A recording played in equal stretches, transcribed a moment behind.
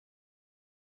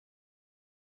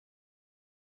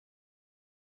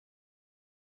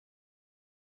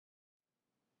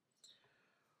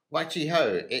Righty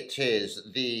ho, it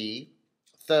is the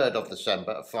 3rd of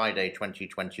December, Friday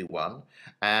 2021,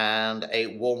 and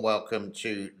a warm welcome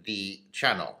to the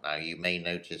channel. Now, you may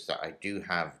notice that I do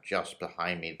have just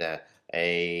behind me there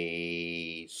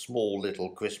a small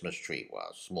little Christmas tree, well,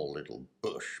 a small little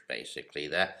bush basically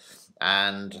there,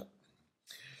 and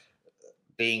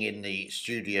being in the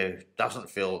studio doesn't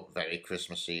feel very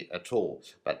Christmassy at all,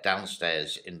 but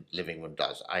downstairs in the living room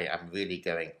does. I am really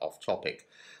going off topic.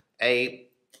 A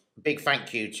big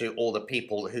thank you to all the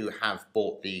people who have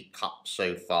bought the cup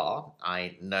so far.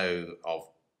 I know of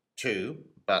two,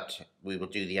 but we will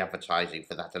do the advertising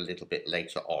for that a little bit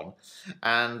later on.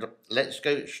 And let's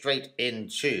go straight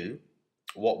into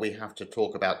what we have to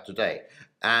talk about today.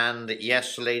 And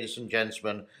yes, ladies and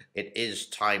gentlemen, it is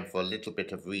time for a little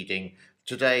bit of reading.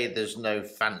 Today, there's no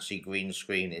fancy green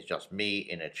screen. It's just me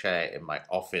in a chair in my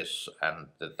office, and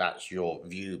that's your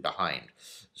view behind.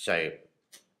 So,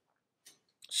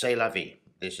 c'est la vie.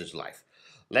 This is life.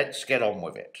 Let's get on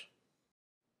with it.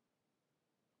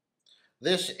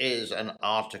 This is an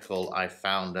article I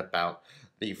found about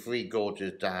the Three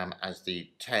Gorges Dam as the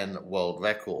 10 world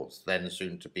records, then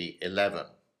soon to be 11.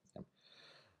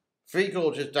 Three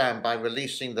Gorges Dam, by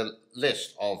releasing the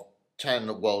list of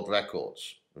 10 world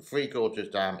records. The Three Gorges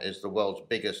Dam is the world's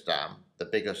biggest dam, the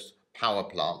biggest power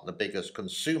plant, the biggest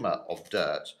consumer of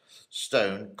dirt,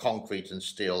 stone, concrete and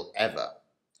steel ever.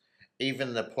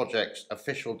 Even the project's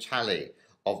official tally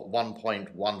of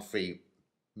 1.13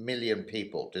 million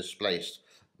people displaced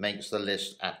makes the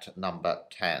list at number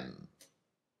 10.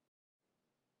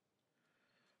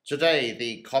 Today,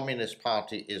 the Communist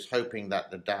Party is hoping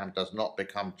that the dam does not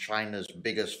become China's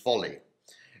biggest folly.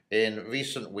 In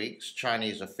recent weeks,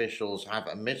 Chinese officials have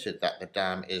admitted that the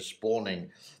dam is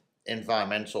spawning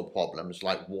environmental problems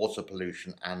like water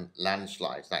pollution and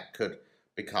landslides that could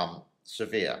become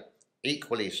severe.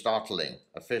 Equally startling,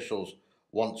 officials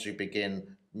want to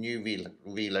begin new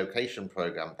relocation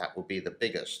program that will be the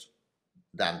biggest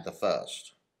than the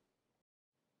first.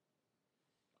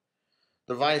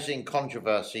 The rising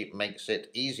controversy makes it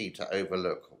easy to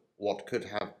overlook what could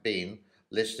have been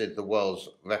listed the world's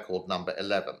record number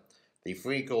 11. The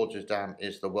Three Gorges Dam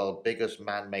is the world's biggest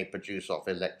man-made producer of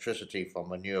electricity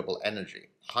from renewable energy,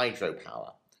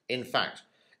 hydropower. In fact,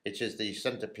 it is the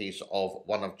centerpiece of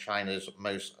one of China's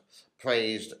most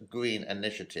praised green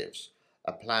initiatives,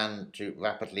 a plan to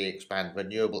rapidly expand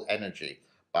renewable energy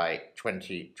by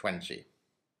 2020.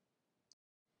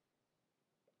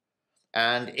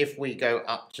 And if we go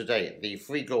up to date, the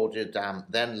Three Gorges Dam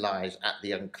then lies at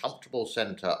the uncomfortable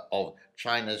center of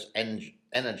China's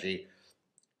energy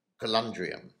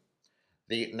conundrum.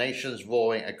 The nation's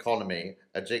roaring economy,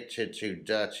 addicted to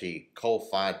dirty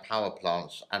coal-fired power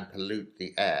plants and pollute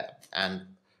the air, and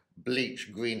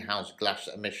bleach greenhouse gas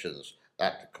emissions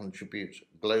that contribute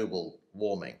global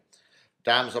warming.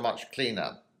 Dams are much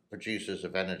cleaner producers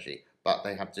of energy, but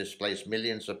they have displaced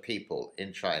millions of people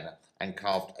in China and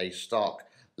carved a stark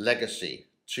legacy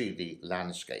to the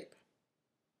landscape.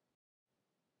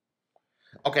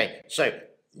 Okay, so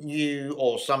you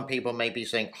or some people may be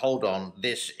saying, hold on,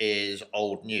 this is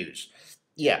old news.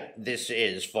 Yeah, this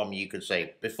is from, you could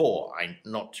say, before. I'm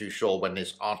not too sure when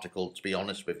this article, to be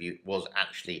honest with you, was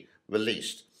actually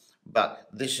released. But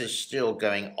this is still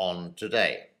going on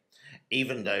today.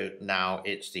 Even though now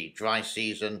it's the dry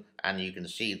season and you can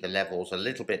see the levels a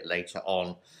little bit later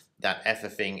on, that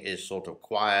everything is sort of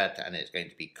quiet and it's going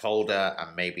to be colder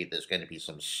and maybe there's going to be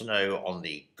some snow on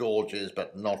the gorges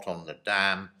but not on the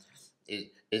dam,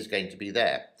 is going to be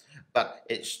there. But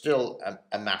it's still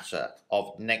a matter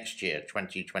of next year,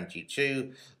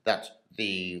 2022, that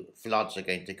the floods are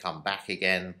going to come back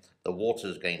again, the water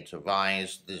is going to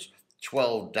rise. There's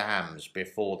 12 dams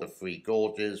before the Three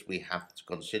Gorges. We have to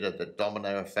consider the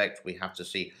domino effect. We have to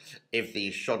see if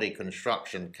the shoddy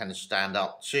construction can stand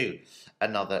up to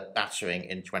another battering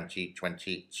in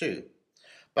 2022.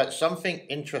 But something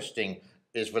interesting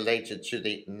is related to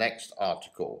the next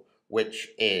article, which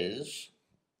is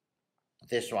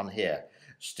this one here.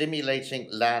 Stimulating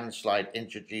landslide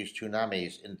introduced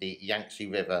tsunamis in the Yangtze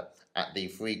River at the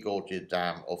Three Gorges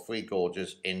Dam or Three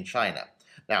Gorges in China.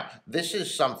 Now, this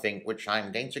is something which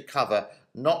I'm going to cover,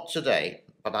 not today,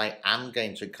 but I am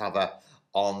going to cover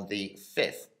on the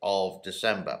 5th of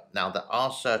December. Now, there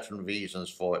are certain reasons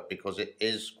for it because it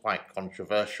is quite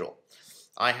controversial.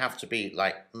 I have to be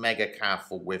like mega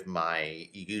careful with my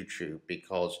YouTube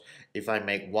because if I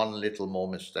make one little more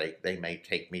mistake, they may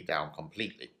take me down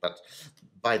completely. But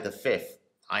by the 5th,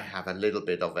 I have a little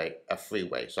bit of a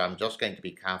freeway. So I'm just going to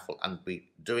be careful and be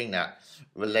doing that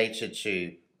related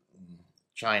to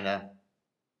China,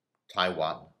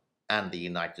 Taiwan, and the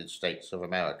United States of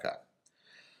America.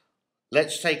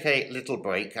 Let's take a little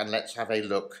break and let's have a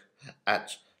look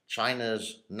at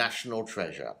China's national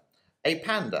treasure, a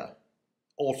panda,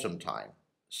 autumn time,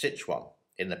 Sichuan,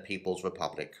 in the People's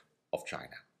Republic of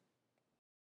China.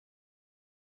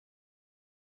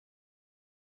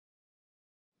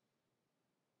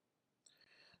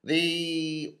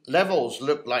 The levels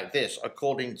look like this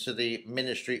according to the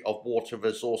Ministry of Water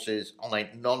Resources on a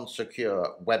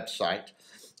non-secure website.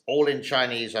 All in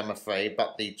Chinese, I'm afraid,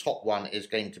 but the top one is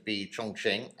going to be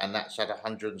Chongqing, and that's at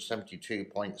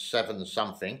 172.7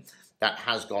 something. That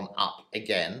has gone up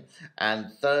again.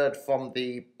 And third from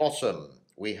the bottom,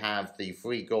 we have the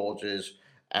Three Gorges,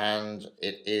 and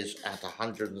it is at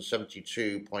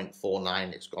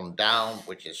 172.49. It's gone down,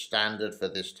 which is standard for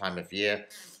this time of year.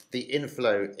 The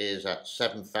inflow is at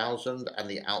 7,000 and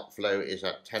the outflow is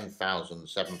at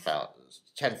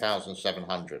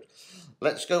 10,700.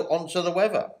 Let's go on to the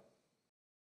weather.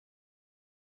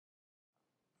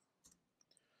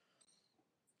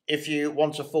 If you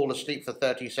want to fall asleep for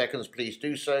 30 seconds, please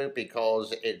do so,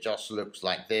 because it just looks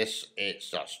like this.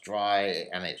 It's just dry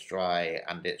and it's dry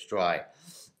and it's dry.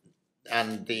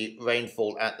 And the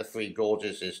rainfall at the Three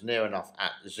Gorges is near enough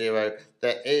at zero.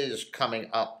 There is coming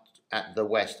up at the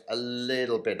west a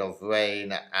little bit of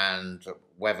rain and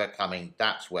weather coming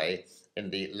that way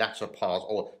in the latter part,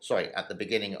 or sorry, at the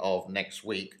beginning of next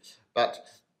week, but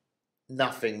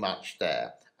nothing much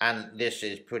there. And this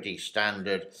is pretty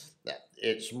standard.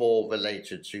 It's more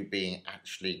related to being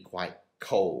actually quite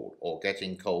cold or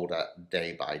getting colder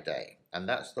day by day. And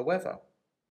that's the weather.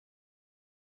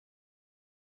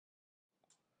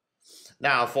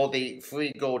 Now, for the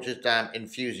Three Gorges Dam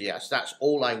enthusiasts, that's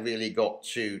all I really got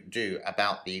to do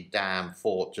about the dam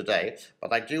for today.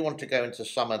 But I do want to go into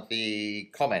some of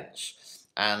the comments.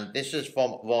 And this is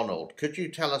from Ronald. Could you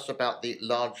tell us about the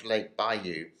Large Lake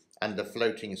Bayou and the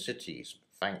floating cities?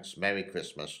 Thanks. Merry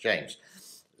Christmas, James.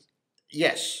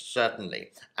 Yes,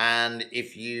 certainly. And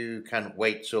if you can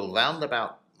wait till round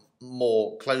about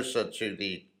more closer to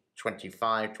the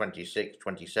 25th, 26th,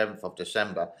 27th of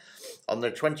December, on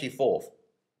the 24th,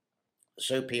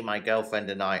 Sophie, my girlfriend,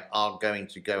 and I are going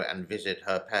to go and visit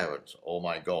her parents, oh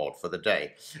my God, for the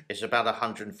day. It's about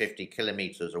 150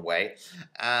 kilometers away,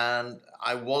 and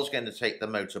I was going to take the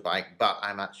motorbike, but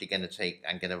I'm actually going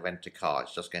to rent a car.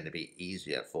 It's just going to be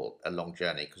easier for a long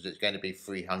journey, because it's going to be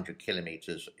 300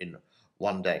 kilometers in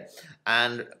one day.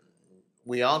 And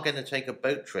we are going to take a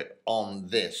boat trip on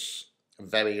this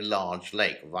very large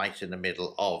lake right in the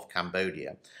middle of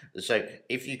Cambodia. So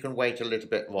if you can wait a little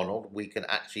bit, Ronald, we can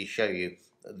actually show you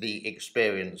the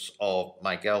experience of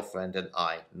my girlfriend and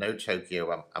I, no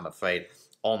Tokyo, I'm afraid,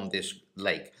 on this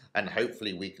lake. And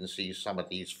hopefully we can see some of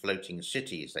these floating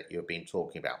cities that you've been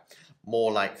talking about.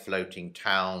 More like floating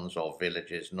towns or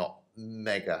villages, not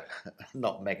mega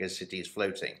cities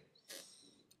floating.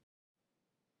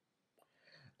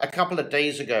 A couple of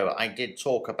days ago, I did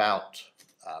talk about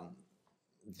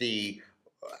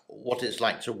what it's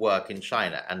like to work in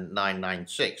China and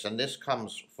 996, and this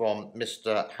comes from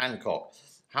Mr. Hancock.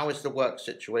 How is the work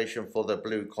situation for the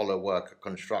blue-collar worker,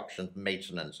 construction,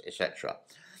 maintenance, etc.?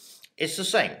 It's the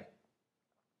same.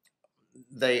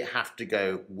 They have to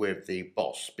go with the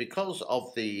boss because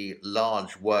of the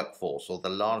large workforce or the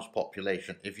large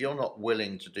population. If you're not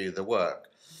willing to do the work,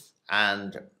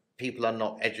 and people are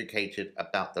not educated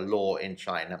about the law in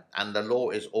China, and the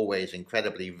law is always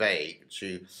incredibly vague,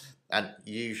 and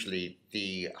usually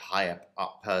the higher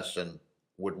up person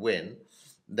would win,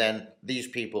 then these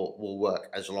people will work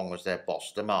as long as their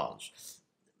boss demands.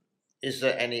 Is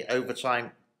there any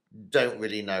overtime? Don't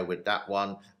really know with that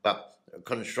one, but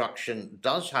construction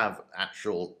does have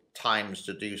actual times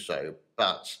to do so,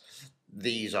 but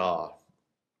these are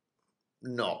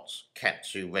not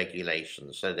kept to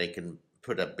regulations, so they can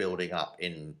put a building up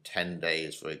in 10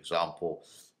 days, for example,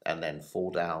 and then fall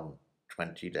down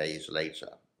 20 days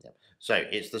later. Yeah. So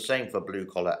it's the same for blue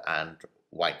collar and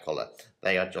white collar.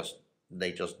 They just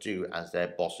do as their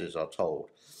bosses are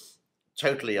told.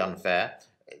 Totally unfair.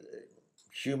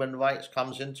 Human rights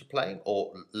comes into play,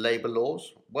 or labor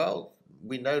laws. Well,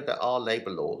 we know there are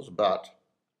labor laws, but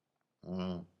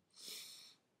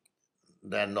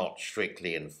they're not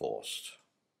strictly enforced.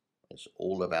 It's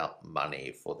all about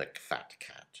money for the fat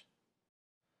cat.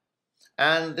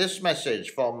 And this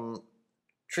message from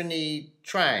Trini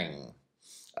Trang.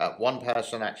 One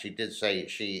person actually did say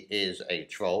she is a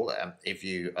troll. If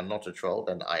you are not a troll,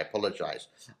 then I apologize.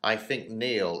 I think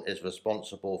Neil is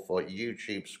responsible for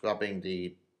YouTube scrubbing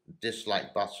the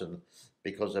dislike button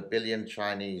because 1 billion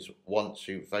Chinese want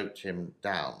to vote him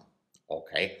down.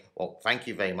 Okay, well, thank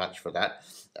you very much for that.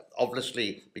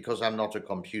 Obviously, because I'm not a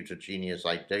computer genius,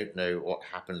 I don't know what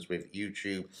happens with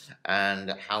YouTube,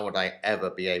 and how would I ever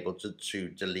be able to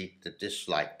delete the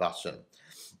dislike button.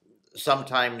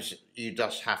 Sometimes you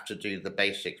just have to do the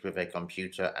basics with a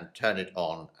computer and turn it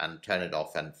on and turn it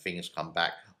off and things come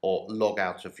back, or log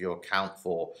out of your account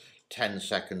for 10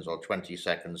 seconds or 20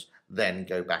 seconds, then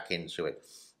go back into it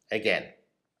again.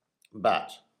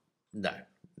 But no,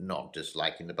 not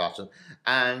disliking the button.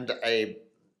 And a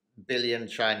billion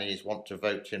Chinese want to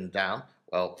vote him down.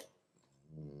 Well,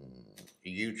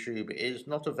 YouTube is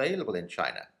not available in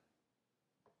China.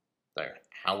 So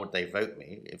how would they vote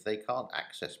me if they can't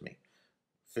access me?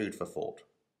 Food for thought.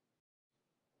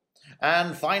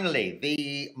 And finally,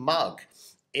 the mug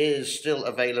is still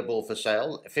available for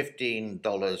sale.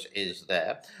 $15 is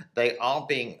there.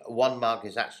 One mug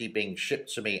is actually being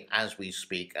shipped to me as we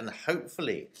speak, and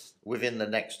hopefully within the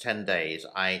next 10 days,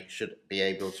 I should be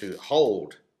able to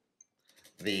hold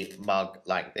the mug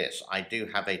like this. I do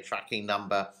have a tracking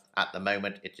number. At the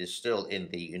moment, it is still in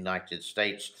the United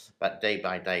States, but day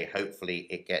by day, hopefully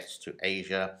it gets to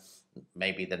Asia.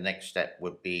 Maybe the next step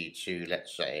would be to,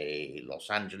 let's say, Los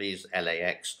Angeles,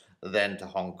 LAX, then to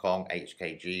Hong Kong,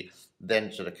 HKG, then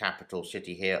to the capital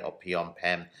city here of Phnom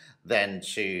Penh, then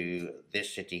to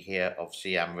this city here of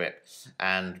Siem Reap.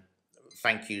 And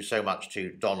thank you so much to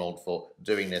Donald for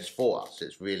doing this for us.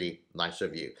 It's really nice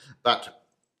of you. But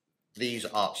these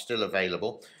are still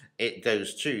available. It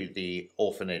goes to the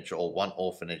orphanage, or one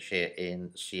orphanage here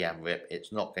in Siem Reap.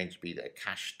 It's not going to be a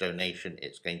cash donation.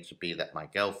 It's going to be that my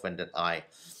girlfriend and I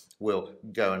will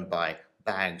go and buy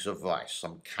bags of rice,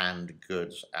 some canned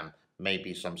goods, and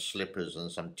maybe some slippers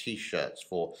and some t-shirts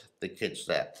for the kids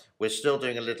there. We're still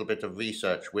doing a little bit of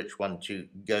research which one to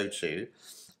go to,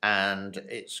 and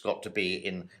it's got to be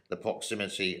in the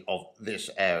proximity of this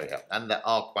area. And there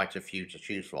are quite a few to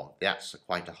choose from. That's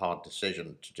quite a hard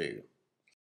decision to do.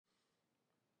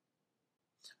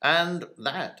 And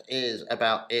that is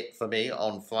about it for me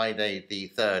on Friday,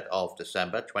 the 3rd of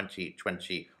December,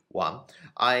 2021.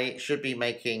 I should be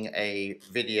making a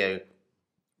video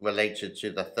related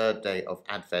to the third day of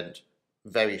Advent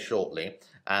very shortly,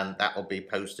 and that will be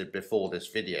posted before this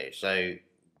video. So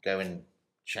go and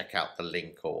check out the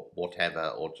link or whatever,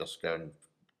 or just go and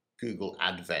Google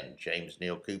Advent, James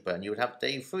Neil Cooper, and you would have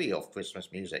day 3 of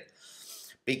Christmas music.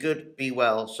 Be good, be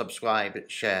well, subscribe,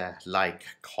 share, like,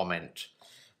 comment.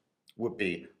 Would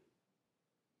be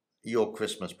your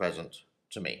Christmas present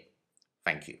to me.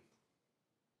 Thank you.